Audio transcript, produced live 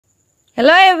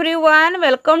Hello everyone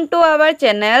welcome to our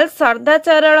channel श्रद्धा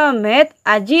सरल math.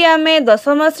 आज आम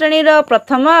दशम श्रेणी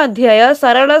प्रथम अध्याय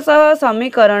सरल सह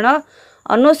समीकरण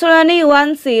अनुशीलनी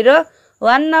 1C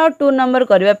 1 और 2 नंबर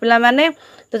करवा पिला माने।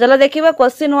 तो चलो देखिबा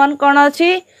क्वेश्चन 1 कौन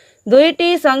अच्छी।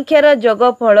 दुईटी संख्यार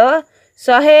जोगफल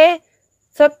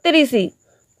 137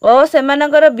 और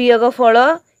सेमानकर वियोगफल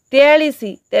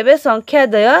 43 तेबे संख्या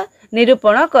द्वय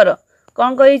निरूपण कर।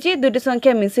 कौन कही दुईटी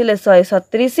संख्या मिसिले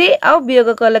 137 आउ वियोग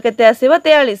कले केते आसीबो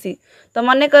 43। तो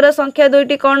मने कर संख्या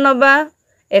दुईटी कौन नबा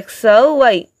एक्स आउ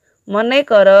वाई। मने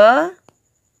कर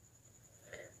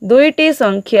दुईटी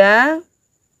संख्या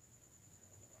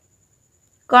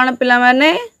कौन पिला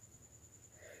माने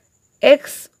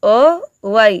एक्स ओ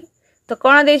वाई। तो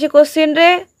कौन देछि क्वेश्चन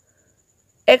रे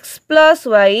x plus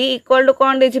Y equal to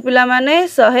कौन देछि पिला माने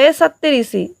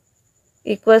 137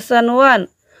 इक्वेशन 1।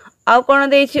 आउ कौन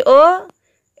देछि ओ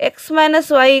x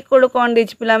minus Y equal to कौन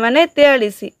देछि पिला माने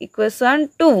 43 इक्वेशन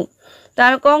 2। तो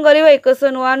आम कौन करबा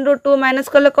इक्वेशन 1 रू 2 माइनस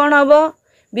कले कौन हबो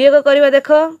वियोग करबा।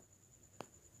 देख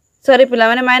सॉरी पिला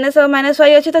माने माइनस और माइनस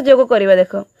वाई अछि तो जोग करबा।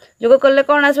 देख जोग कले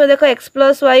कौन आसबो देख x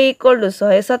plus Y equal to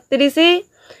 137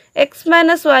 x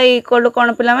minus Y equal to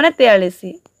कौन पिला माने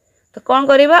 43। तो कौन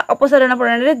करबा अपसारण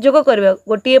प्रणाली रे जोग करबा।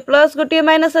 गोटिए प्लस गोटिए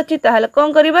माइनस अछि ताहाले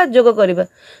कौन करबा जोग करबा।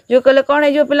 जोग कले कौन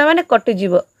हे जो पिला माने कटि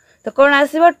जिवो। तो कौन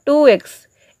आसीबो 2x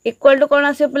इक्वल टू कौन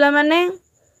आसीबो पिला माने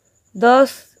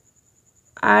 10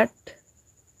 8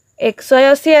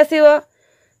 180 आसीबो।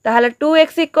 ताहाले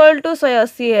 2x इक्वल टू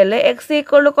 180 हेले x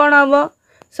इक्वल टू कौन हबो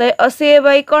 180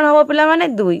 बाई कौन हबो पिला माने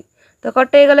 2। तो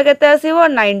कटै गले केते आसीबो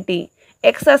 90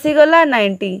 x आसी गला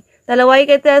 90। ताहाले y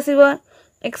केते आसीबो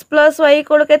x प्लस y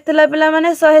इक्वल केते ला पिला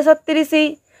माने 137।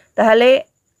 ताहाले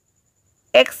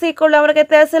x इक्वल हमर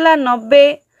केते आसीला 90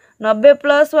 90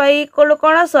 प्लस y इक्वल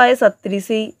कौन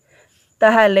 137।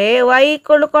 ताहाले y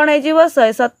इक्वल कौन है जीवो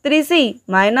 137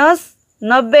 माइनस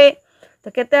 90। तो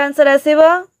केते आंसर आसीबो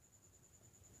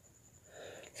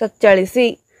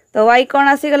 47। तो y कौन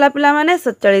आसी गला पिला माने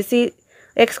 47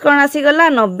 x कौन आसी गला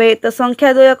 90। तो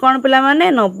संख्या द्वय कौन पिला माने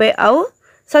 90 आउ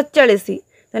 47।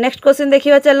 तो नेक्स्ट क्वेश्चन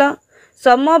देखिबा चलो।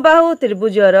 समबाहु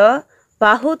त्रिभुजर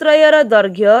बाहुत्रयर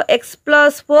दैर्घ्य x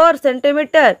plus 4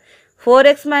 centimetre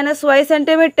 4x minus y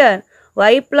centimetre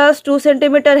y plus 2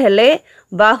 centimetre हेले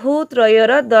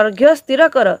बाहुत्रयर दैर्घ्य स्थिर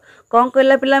कर। कौन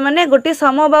कहला पिला माने गोटे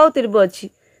समबाहु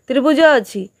त्रिभुज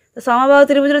अछि। तो समबाहु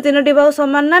त्रिभुज तीनोटी बाहु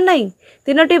समान ना नहीं।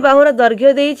 तीनोटी बाहुर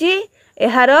दैर्घ्य देइछि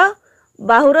एहार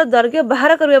बाहुर दैर्घ्य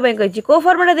बाहर करबा पई कहिछि को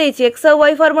फॉर्मूला देइछि x और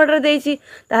y फॉर्मूला देइछि।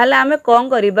 ताहाले आमे कोन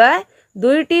करिबा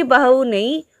दुईटी बाहु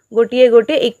नेई गोटिए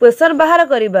गोटे इक्वेशन बाहर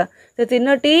करिबा। तो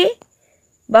तीनोटी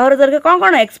बाहुर दैर्घ्य कौन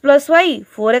कौन x plus Y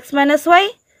 4x minus Y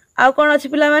आउ कौन अच्छी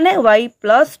पिला माने y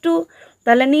प्लस 2।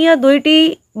 ताले नियो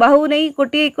दुईटी बाहु नहीं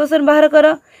गोटे इक्वेशन बाहर कर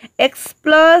x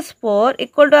प्लस 4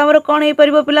 इक्वल टू हमर कौन हे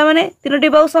परिबो पिला माने तीनोटी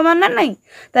बाहु समान ना नहीं।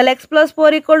 ताले x प्लस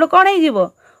 4 इक्वल टू कौन हे जीवो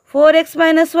 4x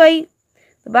माइनस y।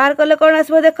 तो बाहर करले कौन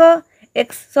आसबो देख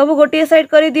x सब गोटे साइड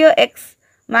करि दियो x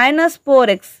माइनस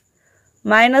 4x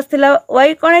माइनस थिला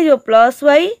y कौन हे जो plus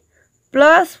y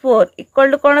plus 4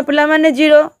 equal to कौन पिला माने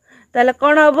 0। ताले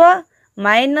कौन हबो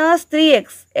minus 3x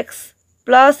x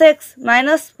plus x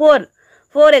minus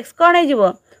 4x कौन है जीवो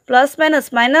प्लस माइनस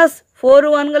माइनस 4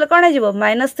 1 गले कौन है जीवो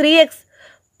minus 3x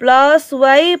plus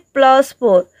y plus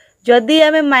 4। जदि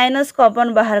आमे माइनस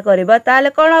कॉमन बाहर करबा ताले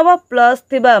कौन हबो प्लस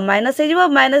थिबा माइनस हे जीवो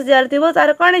माइनस जार थिबो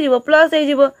तार कौन है जीवो प्लस हे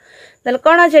जीवो। ताले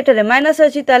कौन अछि एठरे माइनस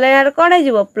अछि ताले यार कौन है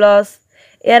जीवो प्लस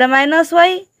यार minus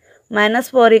y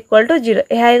minus 4 equal to 0।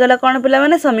 एहा हे गला कौन पिला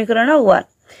माने समीकरण 1।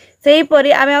 सेही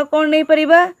परि आमे कौन नै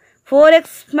परिबा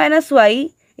 4x minus y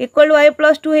equal to y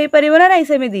plus 2 हे परिबो ना नहीं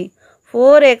सेमिदी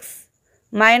 4x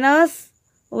minus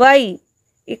y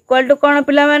equal to कौन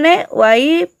पिला माने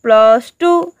y प्लस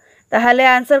 2। ताहाले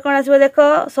आंसर कौन आसीबो देख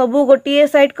सबु गोटिए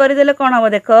साइड करि देले कौन हबो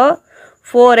देख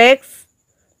 4x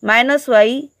माइनस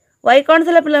y कौन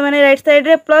थिला पिला माने राइट साइड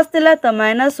रे प्लस थिला तो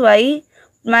minus y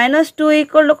minus 2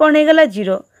 equal to कौन हे गला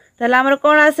 0। ताहाले हमर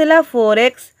कौन आसीला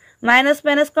 4x माइनस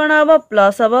माइनस कौन हबो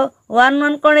प्लस हबो 1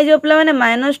 1 कौन हे जो पिला माने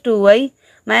minus 2y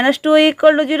minus 2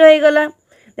 equal to 0 हे गला।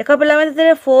 देखो पिला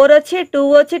माने 4 अछि 2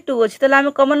 अछि 2 अछि ताले हम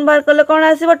कॉमन बाहर करले कौन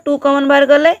आसीबो 2 कॉमन बाहर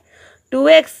करले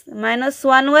 2x minus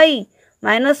 1y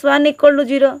minus 1 equal to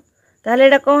 0। ताले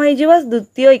एटा कोन हे जिवो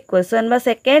द्वितीय इक्वेशन बा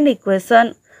सेकंड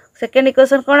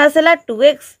इक्वेशन कौन आसेला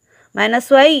 2x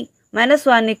minus y minus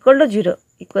 1 equal to 0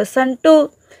 equation 2।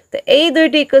 तो एई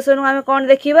दुईटी इक्वेशन हम कौन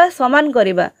देखिबा समान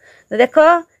करिबा। तो देखो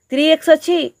 3x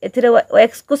अच्छी एथिरे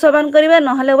x को समान करिबा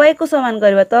नहले y को समान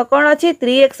करिबा। तो कौन अच्छी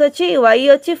 3x अच्छी y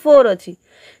अच्छी 4 अच्छी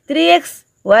 3x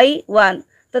y 1।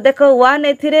 तो देखो 1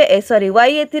 एथिरे सॉरी y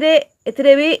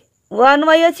एथिरे भी वन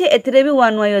वाई अच्छी एथिरे भी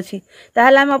वन वाई अच्छी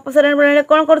ताहले आम अपसारण प्रणाली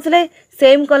कौन करुले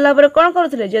सेम कला कौन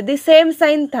करुले जदि सेम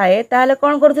साइन थाए ताहले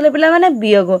कौन करुले पिला माने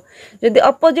वियोग जदि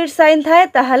अपोजिट साइन थाए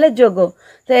ताहले जोग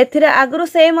तो एथिरे आगु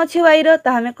सेम अच्छी वाई रो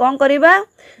ता हमें कौन करबा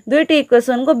दुईटी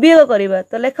इक्वेशन को वियोग करबा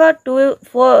तो लेख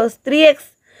 3x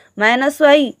minus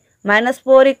Y minus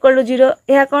 4 equal to 0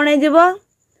 यह कौन हो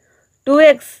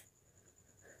 2x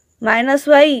minus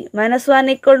Y minus 1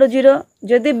 equal to 0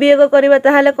 जदि वियोग करबा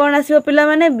ताहले कौन आसीबो पिला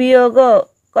माने वियोग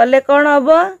कले कौन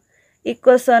हबो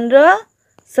इक्वेशन रो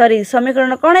सॉरी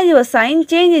समीकरण कौन हो साइन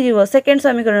चेंज हो सेकेंड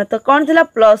समीकरण तो कौन थिला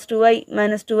plus 2y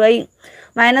minus 2y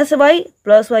minus Y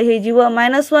plus Y हो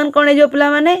माइनस 1 कौन हो पिला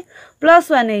माने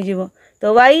प्लस 1 हो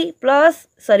तो y plus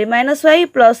sorry minus Y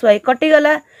plus Y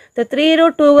कटिगला तो 3 रू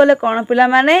 2 गले कौन पिला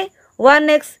माने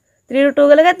 1x 3 रू 2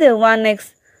 गले केते 1x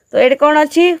तो ये कौन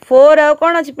अच्छी 4 आउ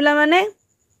कौन अच्छी पिला माने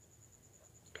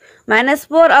माइनस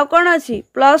 4 आउ कौन अच्छी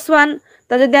प्लस 1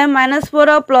 तो जब आम माइनस 4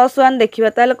 आउ प्लस 1 देखा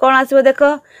ताले कौन आसो देख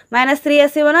माइनस 3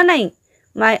 आसो ना नहीं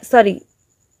सॉरी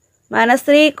माइनस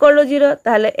 3 इक्वल टू 0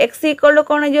 ताहले एक्स इक्वल टू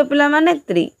कौन हो पिला माने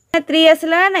 3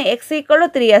 आसला ना नहीं एक्स इक्वल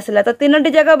टू 3 आसला तो तीनोटी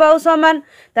जगह बाहु समान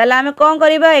ताहले आम कौन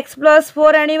करबा x प्लस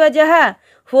 4 आनिबा जहा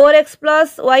 4x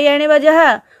प्लस y आनिबा जहा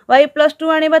y प्लस 2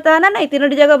 आनिबा ता ना नहीं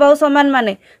तीनोटी जगह बाहु समान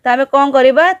माने तो आम कौन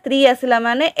करबा 3 आसला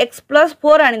माने x प्लस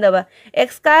 4 आनिदबा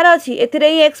x कार अछि एथिरे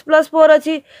ही x प्लस 4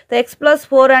 अछि तो x प्लस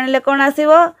 4 आनिले कौन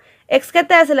आसीबो x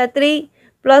केते आसला 3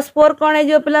 प्लस 4 कौन हे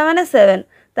जो पिला माने 7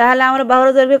 ताहले हमर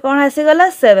बाहुर दैर्घ्य कौन आसी गला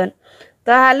 7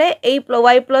 ताहले ए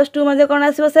y प्लस 2 मध्ये कौन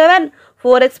आसीबो 7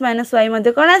 4x माइनस y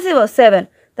मध्ये कौन आसीबो 7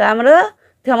 तो हमर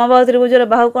समबाहु त्रिभुजर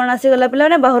बाहु कौन आसी गला पिला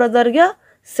माने बाहुर दैर्घ्य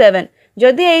 7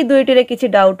 जदि एई दुईटी रे किछि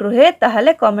डाउट रहे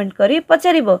ताहले कमेंट करी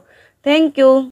पचारिबो थैंक यू।